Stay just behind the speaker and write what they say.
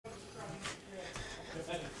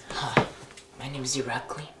name is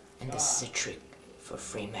Irakli, and this is a trick for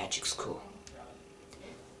Free Magic School.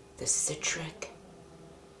 This is a trick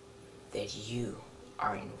that you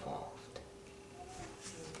are involved.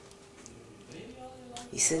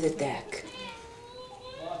 You see the deck?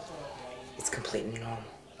 It's completely normal.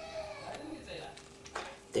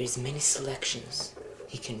 There's many selections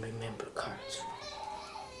he can remember cards from.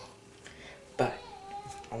 But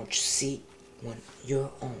I want you to see one your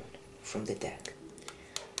own from the deck.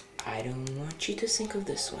 I don't want you to think of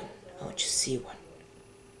this one. I want you to see one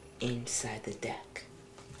inside the deck.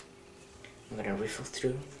 I'm gonna riffle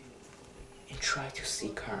through and try to see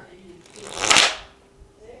card.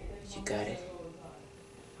 You got it?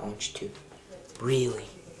 I want you to really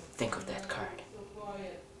think of that card.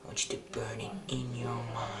 I want you to burn it in your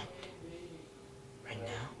mind. Right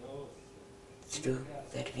now, through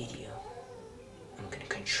that video, I'm gonna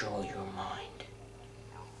control your mind.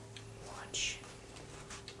 Watch.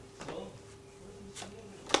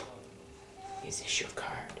 Is this your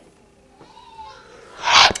card?